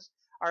searches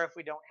are if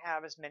we don't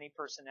have as many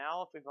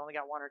personnel. If we've only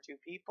got 1 or 2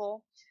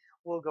 people,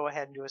 we'll go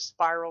ahead and do a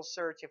spiral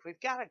search. If we've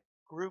got a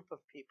group of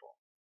people,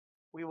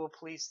 we will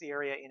police the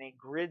area in a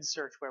grid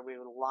search where we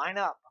would line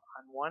up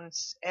on one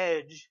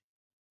edge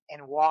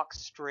and walk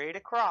straight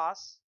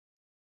across,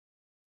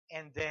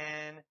 and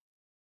then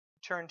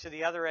turn to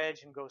the other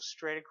edge and go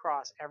straight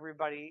across,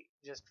 everybody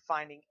just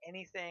finding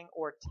anything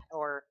or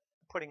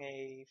putting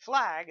a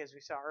flag, as we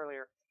saw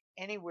earlier,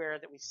 anywhere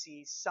that we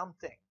see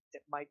something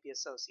that might be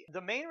associated.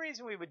 The main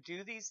reason we would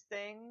do these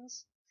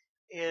things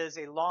is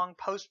a long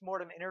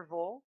post-mortem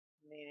interval,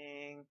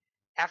 meaning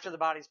after the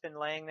body's been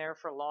laying there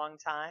for a long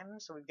time.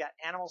 So we've got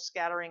animal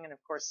scattering and,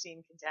 of course,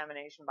 seam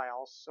contamination by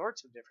all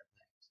sorts of different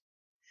things.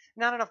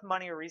 Not enough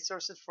money or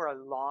resources for a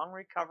long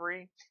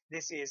recovery.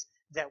 This is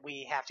that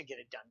we have to get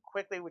it done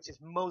quickly, which is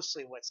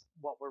mostly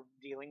what we're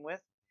dealing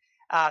with.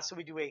 So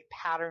we do a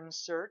pattern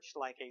search,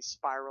 like a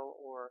spiral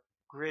or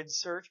grid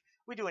search.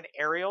 We do an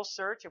aerial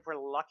search if we're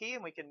lucky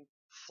and we can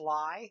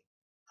fly.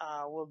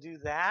 We'll do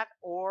that,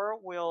 or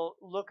we'll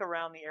look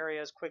around the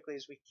area as quickly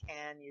as we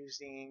can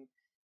using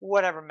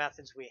whatever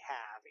methods we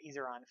have,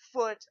 either on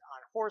foot,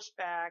 on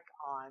horseback,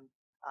 on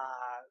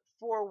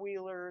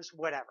four-wheelers,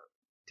 whatever,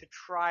 to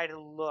try to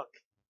look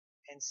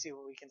and see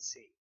what we can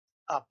see.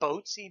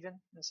 Boats, even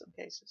in some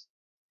cases,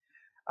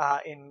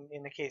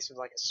 in the case of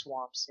like a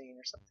swamp scene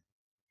or something.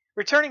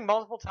 Returning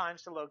multiple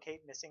times to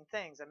locate missing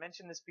things. I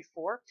mentioned this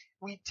before.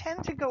 We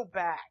tend to go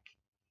back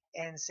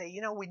and say,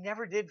 we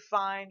never did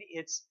find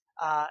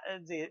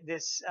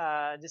this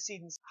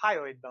decedent's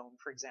hyoid bone,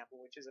 for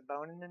example, which is a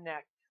bone in the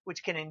neck,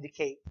 which can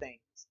indicate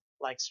things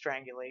like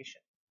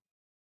strangulation.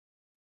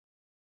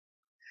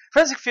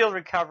 Forensic field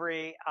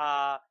recovery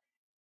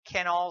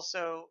can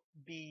also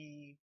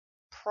be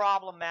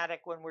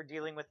problematic when we're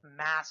dealing with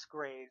mass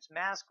graves.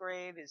 Mass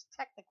grave is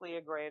technically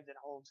a grave that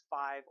holds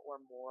 5 or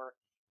more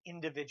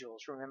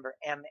individuals. Remember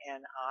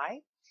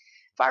MNI.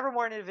 5 or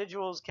more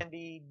individuals can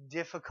be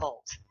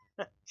difficult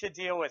to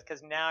deal with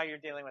because now you're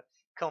dealing with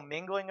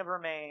commingling of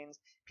remains.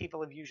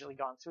 People have usually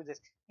gone through this.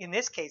 In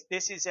this case,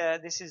 this is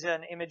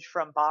an image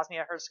from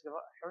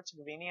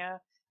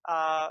Bosnia-Herzegovina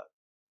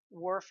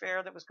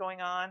warfare that was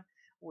going on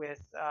with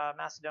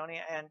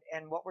Macedonia,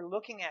 and what we're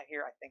looking at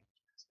here, I think,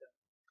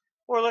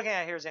 what we're looking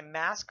at here is a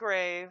mass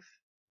grave.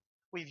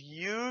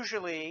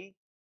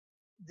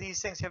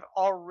 These things have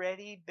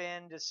already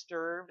been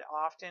disturbed,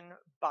 often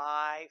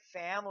by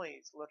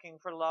families looking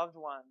for loved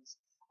ones.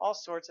 All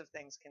sorts of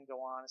things can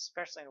go on,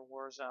 especially in a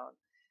war zone.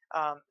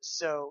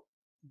 So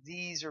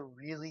these are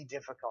really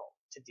difficult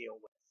to deal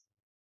with.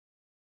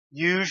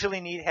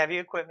 Usually need heavy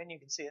equipment. You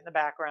can see it in the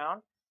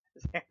background.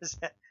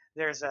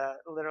 There's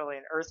literally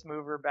an earth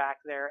mover back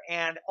there,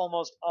 and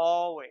almost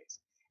always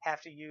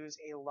have to use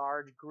a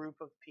large group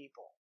of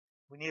people.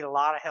 We need a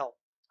lot of help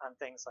on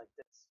things like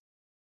this.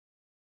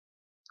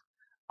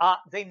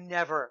 They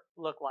never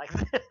look like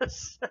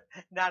this.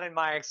 Not in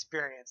my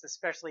experience,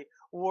 especially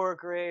war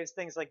graves,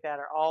 things like that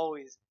are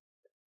always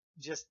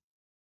just,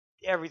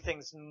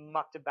 everything's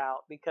mucked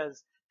about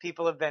because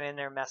people have been in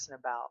there messing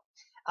about.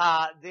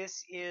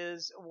 This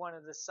is one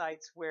of the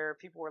sites where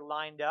people were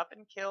lined up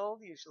and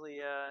killed, usually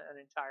an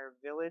entire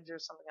village or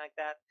something like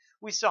that.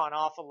 We saw an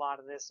awful lot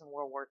of this in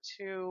World War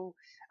II.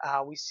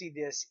 We see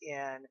this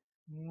in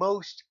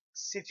most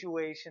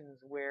situations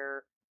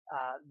where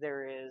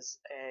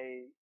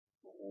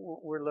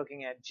we're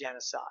looking at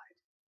genocide.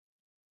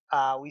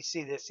 We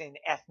see this in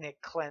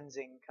ethnic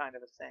cleansing kind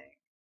of a thing.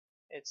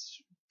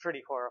 It's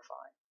pretty horrifying.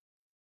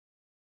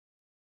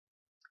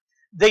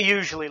 They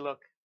usually look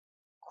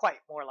quite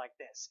more like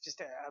this, just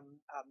a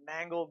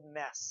mangled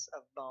mess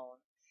of bone.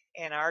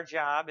 And our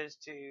job is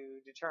to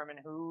determine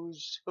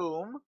who's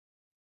whom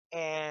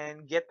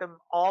and get them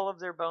all of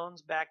their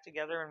bones back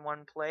together in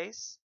one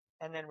place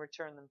and then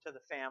return them to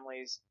the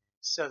families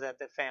so that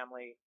the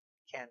family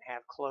can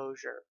have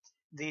closure.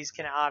 These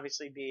can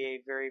obviously be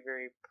a very,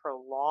 very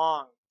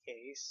prolonged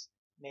case,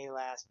 may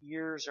last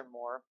years or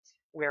more,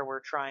 where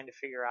we're trying to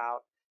figure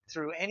out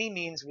through any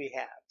means we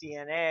have,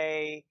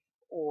 DNA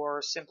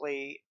or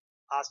simply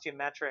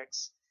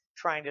osteometrics,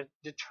 trying to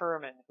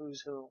determine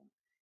who's whom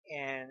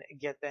and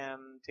get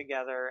them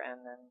together and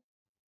then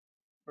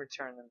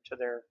return them to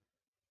their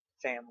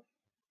family.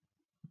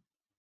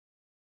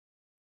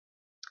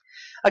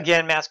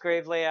 Again, mass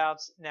grave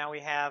layouts. Now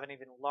we have an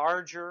even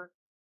larger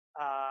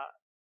uh,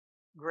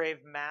 grave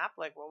map,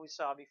 like what we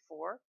saw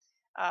before,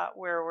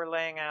 where we're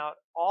laying out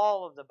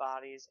all of the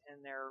bodies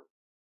in their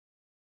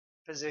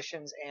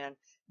positions and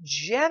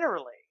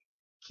generally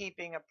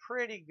keeping a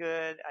pretty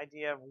good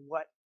idea of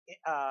what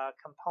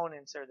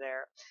components are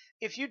there.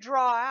 If you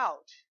draw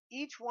out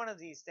each one of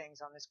these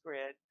things on this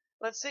grid,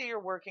 let's say you're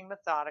working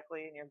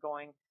methodically and you're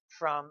going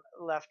from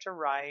left to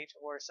right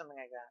or something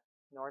like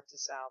that, north to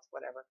south,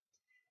 whatever,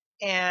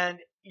 and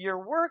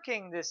you're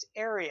working this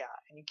area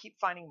and you keep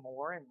finding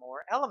more and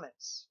more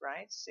elements,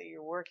 right? So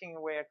you're working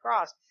your way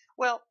across.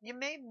 Well, you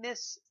may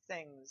miss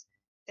things.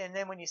 And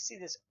then when you see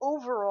this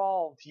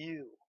overall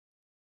view,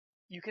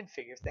 you can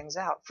figure things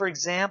out. For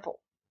example,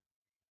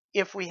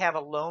 if we have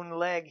a lone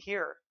leg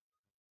here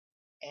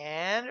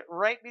and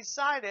right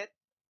beside it,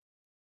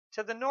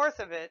 to the north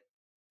of it,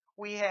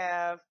 we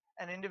have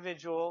an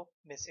individual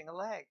missing a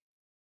leg.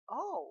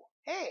 Oh,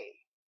 hey,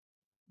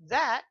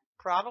 that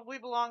probably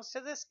belongs to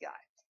this guy.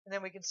 And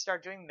then we can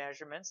start doing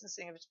measurements and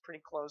seeing if it's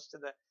pretty close to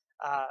the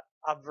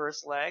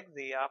obverse leg,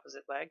 the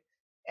opposite leg,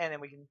 and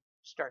then we can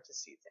start to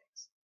see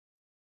things.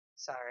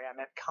 Sorry, I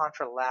meant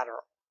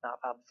contralateral, not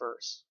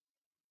obverse.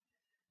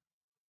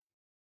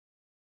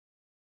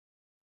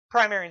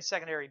 Primary and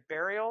secondary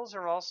burials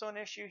are also an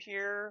issue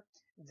here.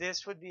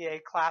 This would be a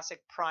classic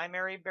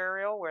primary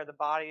burial where the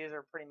bodies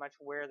are pretty much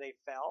where they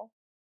fell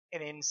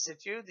and in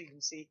situ. You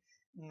can see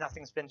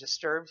nothing's been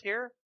disturbed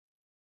here.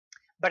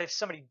 But if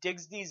somebody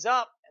digs these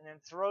up and then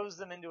throws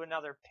them into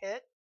another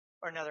pit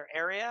or another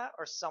area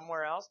or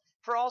somewhere else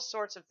for all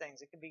sorts of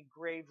things, it can be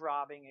grave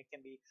robbing, it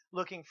can be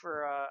looking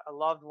for a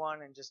loved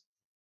one and just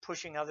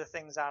pushing other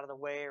things out of the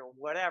way or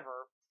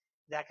whatever,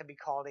 that could be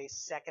called a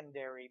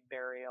secondary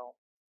burial.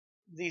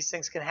 These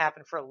things can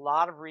happen for a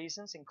lot of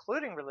reasons,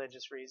 including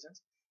religious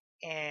reasons,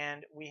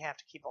 and we have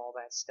to keep all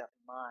that stuff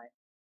in mind.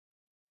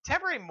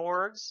 Temporary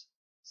morgues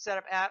set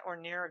up at or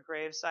near a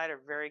gravesite are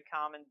very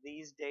common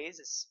these days,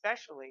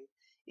 especially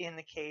in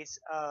the case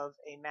of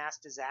a mass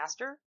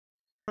disaster.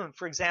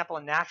 For example,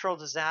 a natural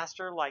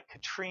disaster like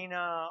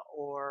Katrina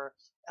or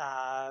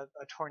a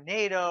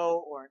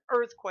tornado or an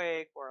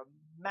earthquake or a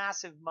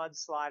massive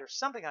mudslide or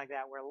something like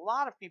that where a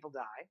lot of people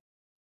die,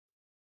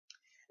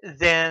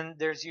 then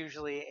there's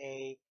usually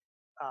a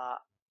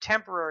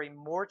temporary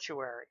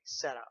mortuary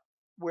setup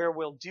where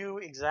we'll do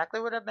exactly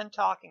what I've been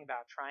talking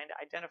about, trying to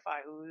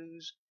identify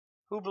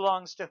who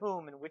belongs to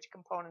whom and which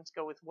components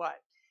go with what.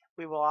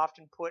 We will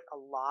often put a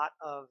lot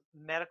of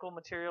medical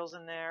materials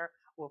in there.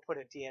 We'll put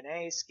a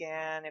DNA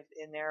scan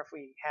in there if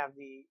we have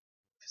the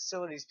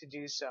facilities to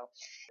do so.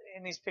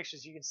 In these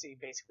pictures, you can see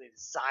basically the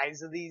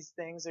size of these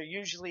things. They're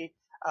usually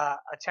a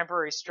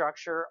temporary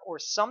structure, or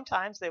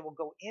sometimes they will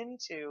go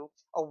into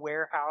a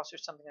warehouse or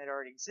something that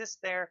already exists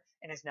there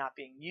and is not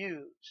being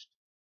used.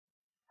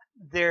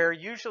 They're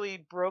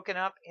usually broken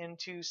up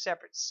into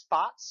separate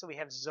spots, so we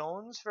have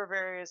zones for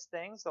various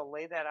things. They'll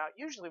lay that out,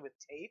 usually with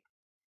tape,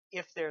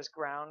 if there's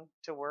ground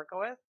to work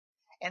with.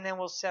 And then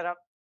we'll set up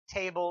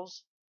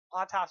tables,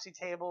 autopsy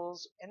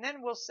tables, and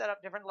then we'll set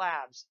up different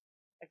labs.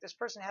 Like this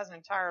person has an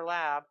entire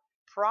lab,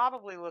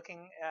 probably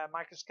looking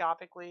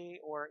microscopically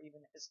or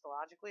even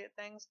histologically at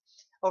things.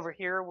 Over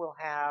here we'll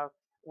have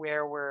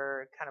where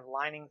we're kind of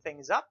lining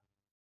things up,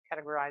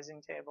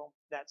 categorizing table,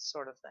 that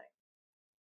sort of thing.